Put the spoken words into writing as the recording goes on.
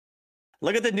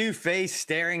Look at the new face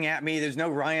staring at me. There's no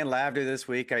Ryan Lavder this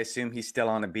week. I assume he's still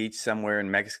on a beach somewhere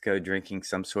in Mexico drinking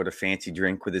some sort of fancy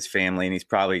drink with his family, and he's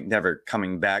probably never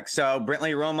coming back. So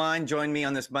Brentley Romine joined me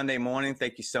on this Monday morning.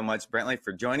 Thank you so much, Brentley,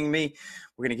 for joining me.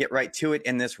 We're going to get right to it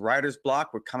in this Writers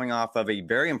Block. We're coming off of a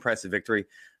very impressive victory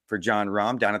for Jon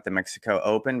Rahm down at the Mexico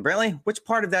Open. Brentley, which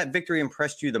part of that victory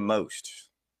impressed you the most?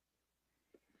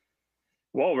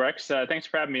 Well, Rex, thanks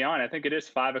for having me on. I think it is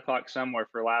 5 o'clock somewhere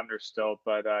for Lavender still,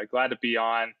 but glad to be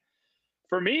on.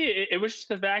 For me, it was just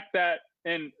the fact that,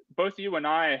 and both you and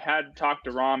I had talked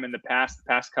to Rahm in the past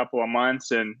couple of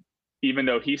months, and even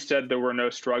though he said there were no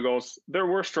struggles, there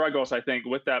were struggles, I think,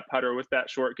 with that putter, with that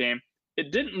short game.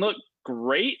 It didn't look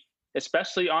great,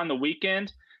 especially on the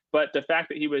weekend, but the fact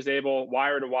that he was able,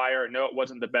 wire to wire, no, it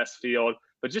wasn't the best field,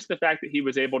 but just the fact that he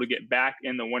was able to get back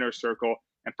in the winner's circle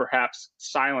and perhaps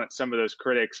silence some of those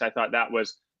critics, I thought that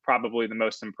was probably the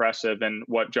most impressive and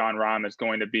what Jon Rahm is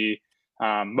going to be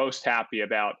most happy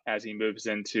about as he moves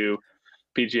into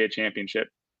PGA Championship.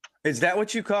 Is that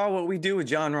what you call what we do with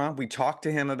Jon Rahm? We talk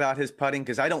to him about his putting?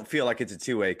 Because I don't feel like it's a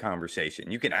two-way conversation.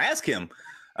 You can ask him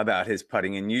about his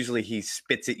putting, and usually he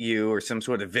spits at you or some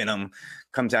sort of venom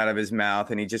comes out of his mouth,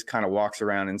 and he just kind of walks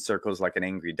around in circles like an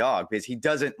angry dog because he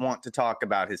doesn't want to talk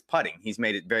about his putting. He's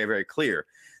made it very, very clear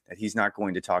that he's not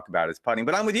going to talk about his putting.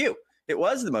 But I'm with you. It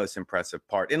was the most impressive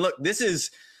part. And look, this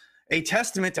is a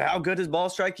testament to how good his ball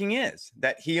striking is,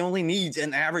 that he only needs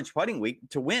an average putting week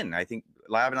to win. I think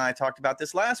Lav and I talked about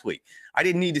this last week. I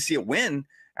didn't need to see a win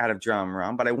out of Jon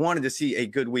Rahm, but I wanted to see a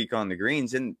good week on the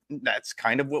greens, and that's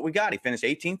kind of what we got. He finished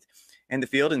 18th in the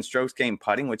field in strokes gained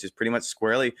putting, which is pretty much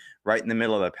squarely right in the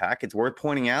middle of the pack. It's worth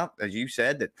pointing out, as you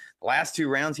said, that the last two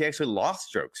rounds he actually lost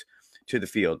strokes to the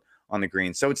field on the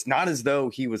greens. So it's not as though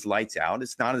he was lights out.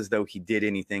 It's not as though he did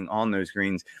anything on those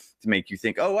greens to make you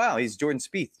think, oh, wow, he's Jordan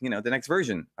Spieth, the next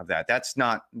version of that. That's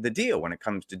not the deal when it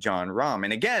comes to Jon Rahm.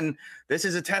 And again, this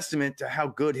is a testament to how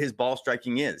good his ball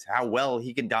striking is, how well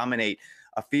he can dominate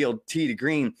a field tee to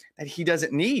green, that he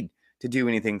doesn't need to do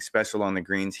anything special on the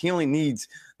greens. He only needs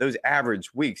those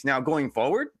average weeks. Now, going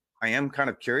forward, I am kind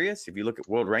of curious. If you look at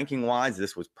world ranking wise,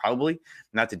 this was probably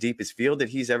not the deepest field that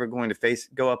he's ever going to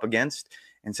go up against.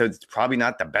 And so it's probably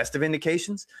not the best of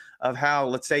indications of how,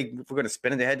 let's say, if we're going to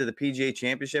spin it ahead to the PGA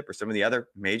Championship or some of the other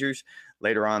majors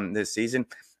later on this season,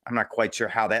 I'm not quite sure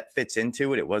how that fits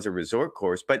into it. It was a resort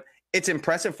course, but it's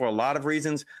impressive for a lot of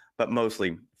reasons, but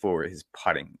mostly for his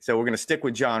putting. So we're going to stick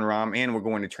with Jon Rahm, and we're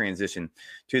going to transition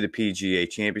to the PGA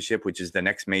Championship, which is the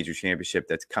next major championship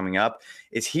that's coming up.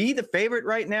 Is he the favorite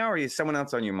right now, or is someone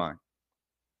else on your mind?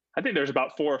 I think there's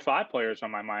about 4 or 5 players on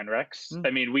my mind, Rex.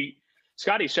 I mean,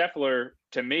 Scotty Scheffler,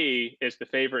 to me, is the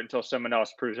favorite until someone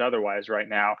else proves otherwise right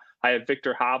now. I have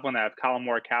Victor Hovland. I have Colin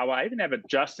Morikawa. I even have a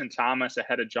Justin Thomas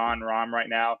ahead of Jon Rahm right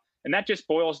now. And that just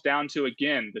boils down to,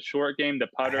 again, the short game, the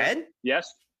putter. Ahead?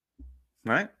 Yes.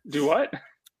 Right. Do what?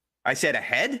 I said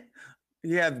ahead?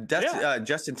 You have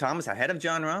Justin Thomas ahead of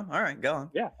Jon Rahm? All right, go on.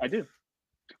 Yeah, I do.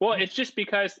 Well, it's just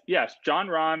because, yes, Jon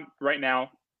Rahm right now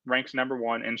ranks number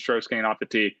 1 in strokes gained off the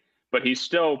tee, but he's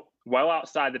still well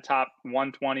outside the top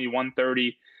 120,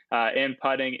 130 in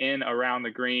putting, in around the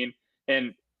green.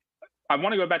 And I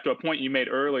want to go back to a point you made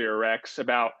earlier, Rex,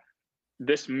 about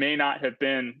this may not have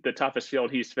been the toughest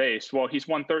field he's faced. Well, he's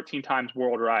won 13 times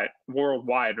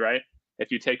worldwide, right?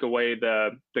 If you take away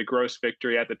the gross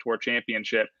victory at the Tour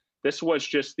Championship, this was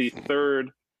just the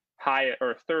third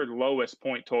lowest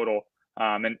point total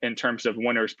in terms of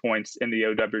winners' points in the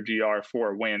OWGR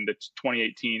for a win. The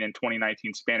 2018 and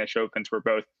 2019 Spanish Opens were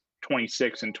both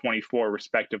 26 and 24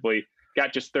 respectively,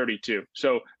 got just 32.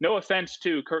 So no offense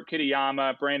to Kurt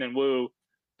Kitayama, Brandon Wu,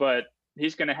 but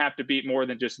he's going to have to beat more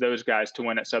than just those guys to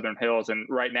win at Southern Hills. And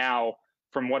right now,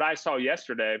 from what I saw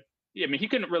yesterday, I mean, he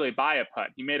couldn't really buy a putt.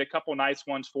 He made a couple nice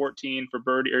ones, 14 for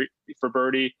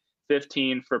birdie,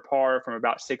 15 for par from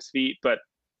about 6 feet. But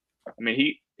I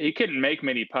mean, he couldn't make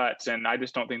many putts, and I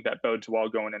just don't think that bodes well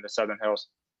going into Southern Hills.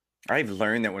 I've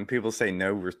learned that when people say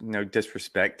no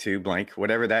disrespect to blank,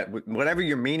 whatever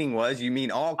your meaning was, you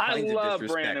mean all kinds of disrespect. I love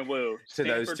Brandon Wu. To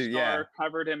those two, yeah.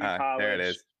 Covered him in college. There it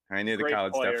is. I knew the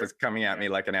college player. stuff was coming at me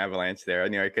like an avalanche there. I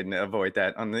knew I couldn't avoid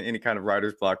that on any kind of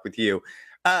writer's block with you.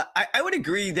 I would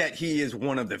agree that he is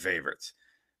one of the favorites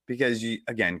because,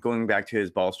 again, going back to his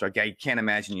ball strike, you can't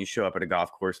imagine you show up at a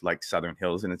golf course like Southern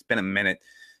Hills, and it's been a minute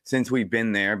since we've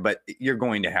been there, but you're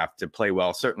going to have to play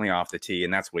well, certainly off the tee,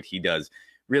 and that's what he does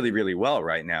really, really well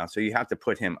right now. So you have to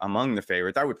put him among the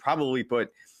favorites. I would probably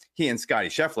put he and Scotty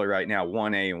Scheffler right now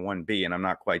 1A and 1B, and I'm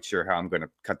not quite sure how I'm going to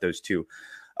cut those two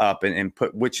up and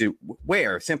put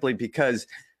where, simply because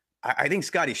I think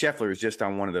Scotty Scheffler is just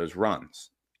on one of those runs.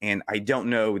 And I don't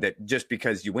know that just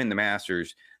because you win the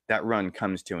Masters, that run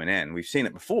comes to an end. We've seen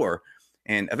it before,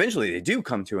 and eventually they do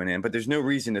come to an end, but there's no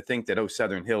reason to think that,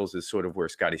 Southern Hills is sort of where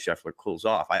Scotty Scheffler cools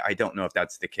off. I don't know if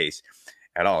that's the case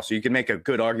at all. So you can make a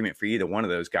good argument for either one of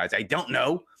those guys. I don't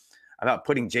know about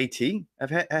putting JT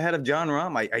ahead of Jon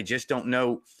Rahm. I just don't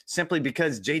know, simply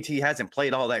because JT hasn't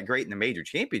played all that great in the major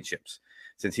championships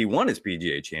since he won his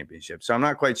PGA championship. So I'm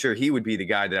not quite sure he would be the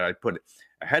guy that I'd put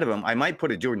ahead of him. I might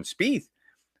put a Jordan Spieth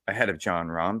ahead of Jon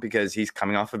Rahm because he's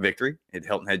coming off a victory at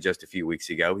Hilton Head just a few weeks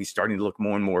ago. He's starting to look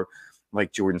more and more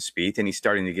like Jordan Spieth, and he's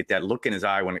starting to get that look in his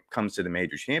eye when it comes to the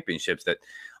major championships that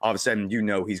all of a sudden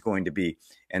he's going to be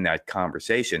in that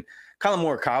conversation. Colin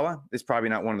Morikawa is probably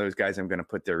not one of those guys I'm going to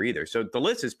put there either. So the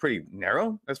list is pretty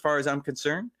narrow as far as I'm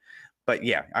concerned. But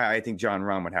yeah, I think Jon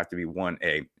Rahm would have to be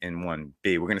 1A and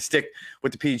 1B. We're going to stick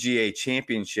with the PGA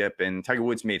Championship, and Tiger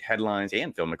Woods made headlines,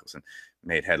 and Phil Mickelson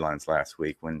made headlines last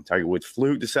week when Tiger Woods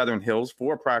flew to Southern Hills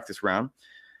for a practice round.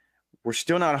 We're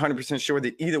still not 100% sure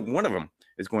that either one of them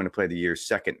is going to play the year's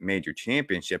second major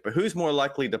championship. But who's more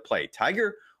likely to play,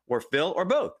 Tiger or Phil or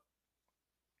both?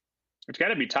 It's got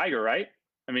to be Tiger, right?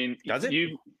 I mean, does it?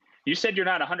 You said you're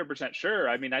not 100% sure.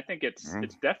 I mean, I think it's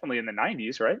definitely in the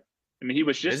 90s, right? I mean, he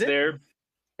was just there.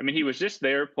 I mean, he was just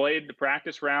there, played the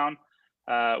practice round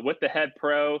with the head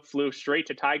pro, flew straight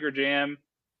to Tiger Jam,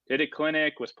 did a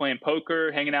clinic, was playing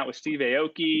poker, hanging out with Steve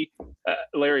Aoki,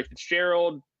 Larry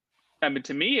Fitzgerald. I mean,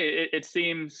 to me, it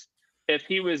seems if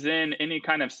he was in any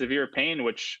kind of severe pain,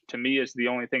 which to me is the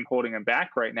only thing holding him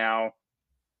back right now,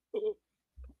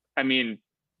 I mean,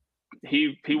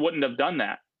 he wouldn't have done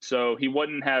that. So he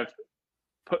wouldn't have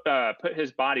put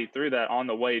his body through that on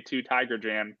the way to Tiger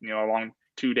Jam, along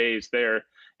 2 days there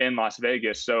in Las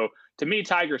Vegas. So to me,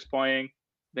 Tiger's playing.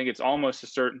 I think it's almost a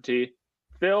certainty.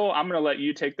 Phil, I'm going to let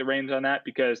you take the reins on that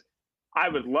because I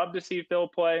would love to see Phil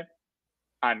play.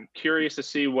 I'm curious to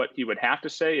see what he would have to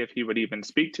say, if he would even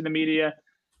speak to the media.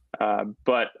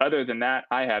 But other than that,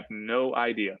 I have no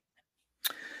idea.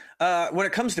 When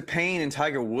it comes to pain and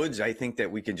Tiger Woods, I think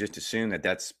that we can just assume that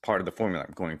that's part of the formula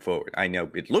going forward. I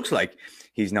know it looks like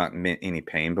he's not in any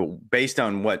pain, but based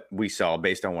on what we saw,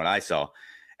 based on what I saw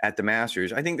at the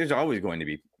Masters, I think there's always going to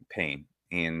be pain,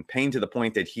 and pain to the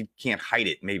point that he can't hide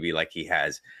it maybe like he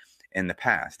has in the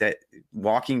past. That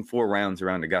walking 4 rounds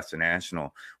around Augusta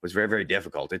National was very, very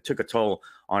difficult. It took a toll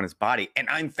on his body, and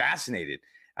I'm fascinated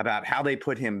about how they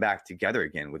put him back together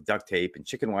again with duct tape and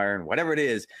chicken wire and whatever it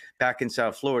is back in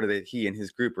South Florida, that he and his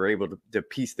group are able to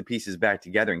piece the pieces back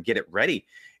together and get it ready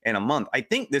in a month. I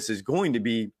think this is going to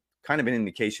be kind of an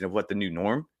indication of what the new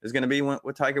norm is going to be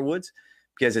with Tiger Woods,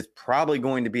 because it's probably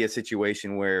going to be a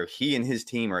situation where he and his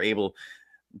team are able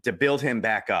to build him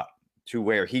back up to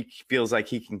where he feels like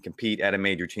he can compete at a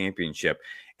major championship.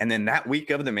 And then that week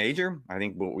of the major, I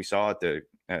think what we saw at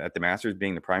the Masters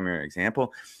being the primary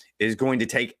example, is going to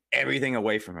take everything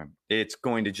away from him. It's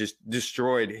going to just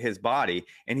destroy his body,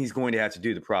 and he's going to have to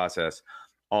do the process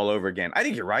all over again. I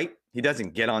think you're right. He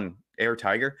doesn't get on Air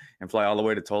Tiger and fly all the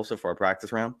way to Tulsa for a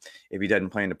practice round if he doesn't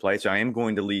plan to play. So I am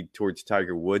going to lead towards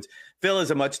Tiger Woods. Phil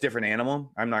is a much different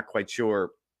animal. I'm not quite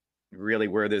sure really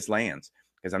where this lands,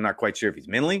 because I'm not quite sure if he's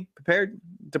mentally prepared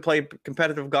to play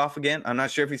competitive golf again. I'm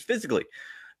not sure if he's physically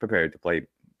prepared to play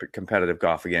competitive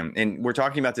golf again. And we're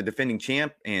talking about the defending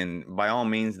champ, and by all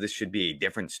means, this should be a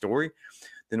different story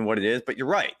than what it is. But you're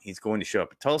right. He's going to show up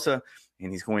at Tulsa,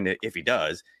 and he's going to, if he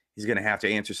does, he's going to have to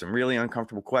answer some really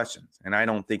uncomfortable questions. And I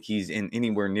don't think he's in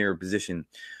anywhere near a position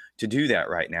to do that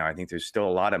right now. I think there's still a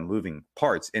lot of moving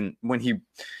parts. And when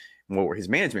his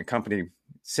management company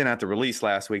sent out the release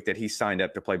last week that he signed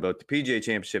up to play both the PGA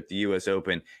Championship, the U.S.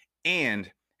 Open,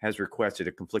 and has requested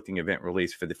a conflicting event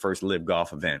release for the first Live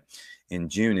Golf event in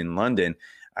June in London,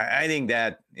 I think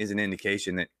that is an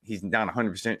indication that he's not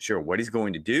 100% sure what he's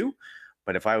going to do.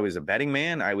 But if I was a betting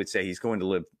man, I would say he's going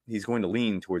to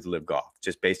lean towards Live Golf,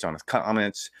 just based on his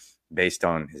comments, based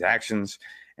on his actions,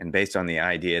 and based on the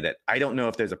idea that I don't know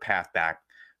if there's a path back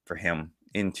for him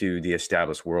into the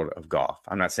established world of golf.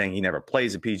 I'm not saying he never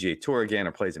plays a PGA Tour again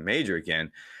or plays a major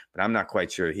again, but I'm not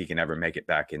quite sure he can ever make it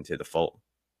back into the fold.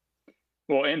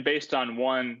 Well, and based on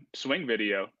one swing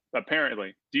video,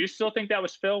 apparently, do you still think that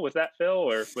was Phil? Was that Phil,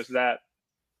 or was that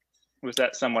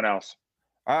someone else?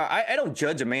 I don't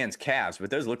judge a man's calves, but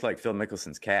those look like Phil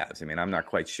Mickelson's calves. I mean, I'm not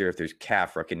quite sure if there's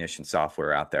calf recognition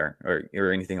software out there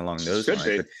or anything along those lines.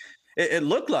 But it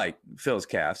looked like Phil's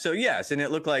calf. So yes, and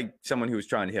it looked like someone who was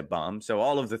trying to hit bombs. So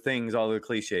all of the things, all of the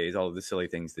cliches, all of the silly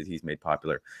things that he's made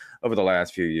popular over the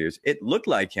last few years, it looked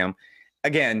like him.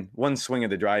 Again, one swing of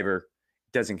the driver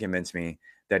doesn't convince me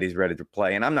that he's ready to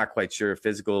play. And I'm not quite sure if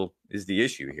physical is the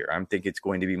issue here. I think it's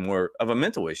going to be more of a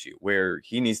mental issue where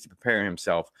he needs to prepare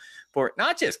himself for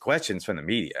not just questions from the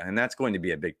media, and that's going to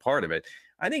be a big part of it.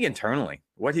 I think internally,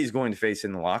 what he's going to face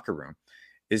in the locker room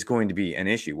is going to be an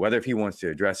issue, whether if he wants to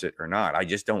address it or not. I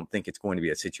just don't think it's going to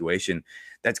be a situation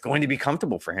that's going to be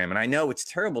comfortable for him. And I know it's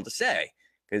terrible to say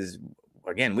because,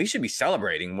 again, we should be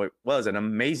celebrating what was an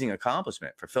amazing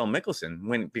accomplishment for Phil Mickelson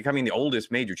when becoming the oldest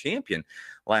major champion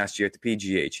last year at the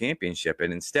PGA Championship.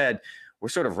 And instead, we're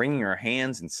sort of wringing our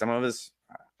hands, and some of us,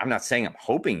 I'm not saying I'm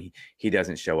hoping he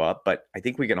doesn't show up, but I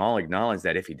think we can all acknowledge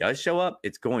that if he does show up,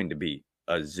 it's going to be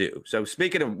a zoo. So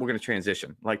speaking of, we're going to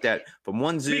transition like that from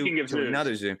one zoo to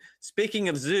another zoo. Speaking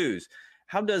of zoos,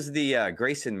 how does the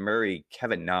Grayson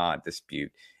Murray-Kevin Na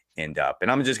dispute end up? And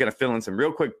I'm just going to fill in some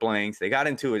real quick blanks. They got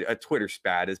into a Twitter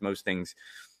spat, as most things,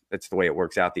 that's the way it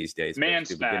works out these days. Man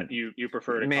spat, you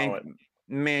prefer to call it.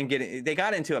 They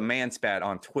got into a man spat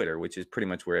on Twitter, which is pretty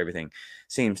much where everything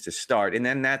seems to start. And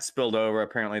then that spilled over.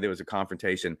 Apparently there was a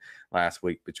confrontation last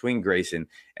week between Grayson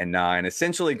and Na. And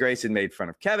essentially Grayson made fun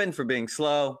of Kevin for being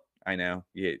slow. I know.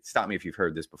 Stop me if you've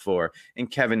heard this before. And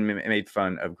Kevin made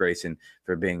fun of Grayson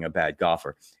for being a bad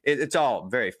golfer. It's all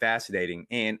very fascinating.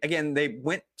 And again, they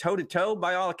went toe to toe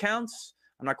by all accounts.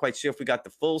 I'm not quite sure if we got the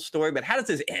full story, but how does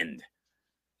this end?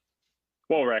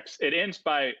 Well, Rex, it ends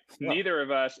by neither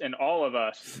of us and all of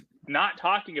us not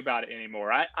talking about it anymore.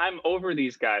 I'm over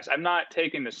these guys. I'm not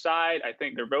taking the side. I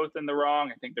think they're both in the wrong.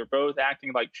 I think they're both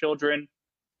acting like children.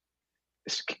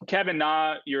 Kevin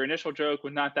Na, your initial joke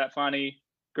was not that funny.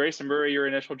 Grayson Murray, your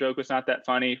initial joke was not that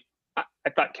funny. I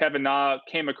thought Kevin Na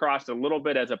came across a little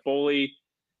bit as a bully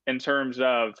in terms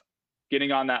of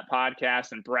getting on that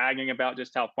podcast and bragging about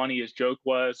just how funny his joke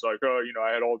was. Like, oh,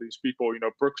 I had all these people,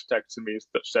 Brooks texted me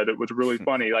that said it was really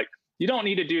funny. Like, you don't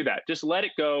need to do that. Just let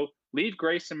it go. Leave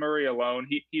Grayson Murray alone.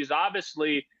 He's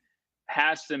obviously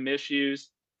has some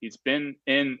issues. He's been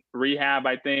in rehab,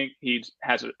 I think. He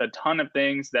has a ton of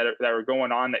things that are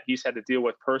going on that he's had to deal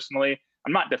with personally.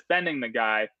 I'm not defending the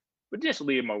guy, but just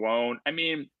leave him alone. I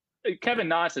mean, Kevin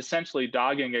Na is essentially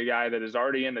dogging a guy that is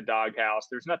already in the doghouse.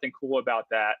 There's nothing cool about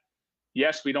that.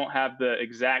 Yes, we don't have the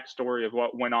exact story of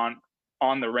what went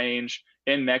on the range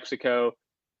in Mexico,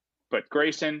 but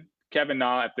Grayson, Kevin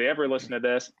Na, if they ever listen to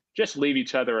this, just leave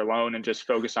each other alone and just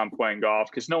focus on playing golf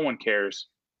because no one cares.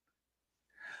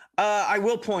 I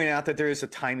will point out that there is a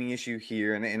timing issue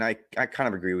here, and I kind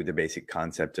of agree with the basic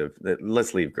concept of that.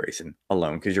 Let's leave Grayson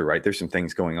alone because you're right. There's some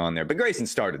things going on there, but Grayson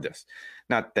started this.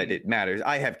 Not that it matters.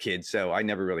 I have kids, so I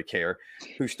never really care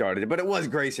who started it, but it was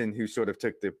Grayson who sort of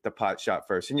took the pot shot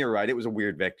first. And you're right. It was a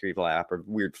weird victory lap or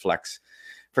weird flex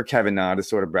for Kevin Na to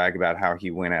sort of brag about how he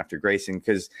went after Grayson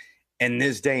because in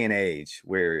this day and age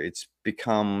where it's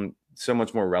become so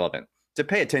much more relevant to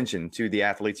pay attention to the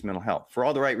athlete's mental health for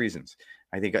all the right reasons.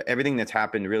 I think everything that's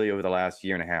happened really over the last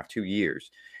year and a half, 2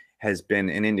 years, has been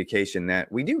an indication that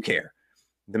we do care.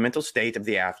 The mental state of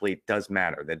the athlete does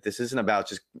matter, that this isn't about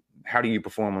just how do you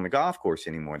perform on the golf course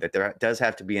anymore, that there does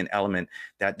have to be an element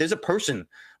that there's a person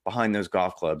behind those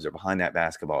golf clubs or behind that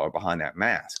basketball or behind that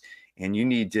mask. And you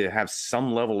need to have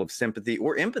some level of sympathy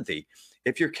or empathy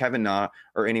if you're Kevin Na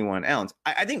or anyone else.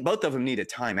 I think both of them need a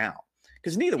timeout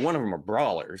because neither one of them are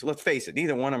brawlers. Let's face it,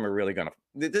 neither one of them are really going to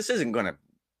 – this isn't going to –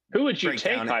 who would you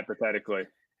take hypothetically?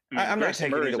 I'm not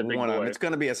taking either one of them. It's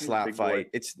going to be a slap fight.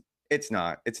 It's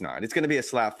not. It's going to be a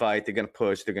slap fight. They're going to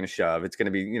push. They're going to shove. It's going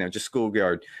to be, just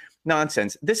schoolyard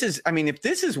nonsense. This is, if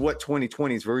this is what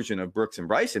 2020's version of Brooks and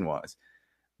Bryson was,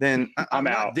 then I'm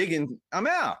not out. I'm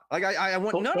out. Like I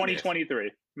want 2023.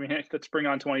 Let's bring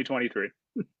on 2023.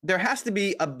 There has to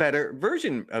be a better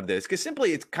version of this because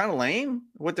simply it's kind of lame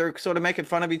what they're sort of making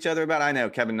fun of each other about. I know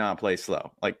Kevin Na plays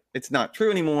slow. Like it's not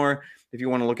true anymore if you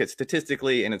want to look at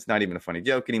statistically, and it's not even a funny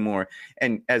joke anymore.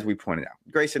 And as we pointed out,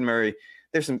 Grayson Murray,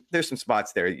 there's some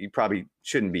spots there you probably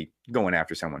shouldn't be going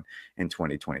after someone in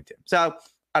 2022. So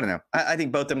I don't know. I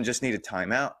think both of them just need a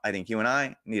timeout. I think you and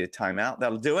I need a timeout.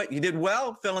 That'll do it. You did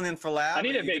well filling in for Lab. I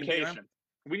need a vacation.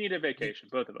 We need a vacation,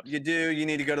 both of us. You do. You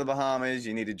need to go to the Bahamas.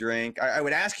 You need to drink. I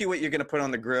would ask you what you're going to put on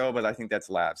the grill, but I think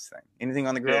that's Lab's thing. Anything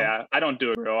on the grill? Yeah, I don't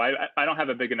do a grill. I don't have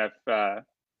a big enough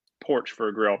porch for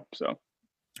a grill. So,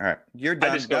 all right, you're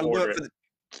done. That'll do it for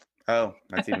oh,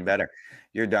 that's even better.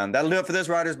 You're done. That'll do it for this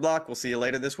Writers Block. We'll see you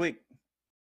later this week.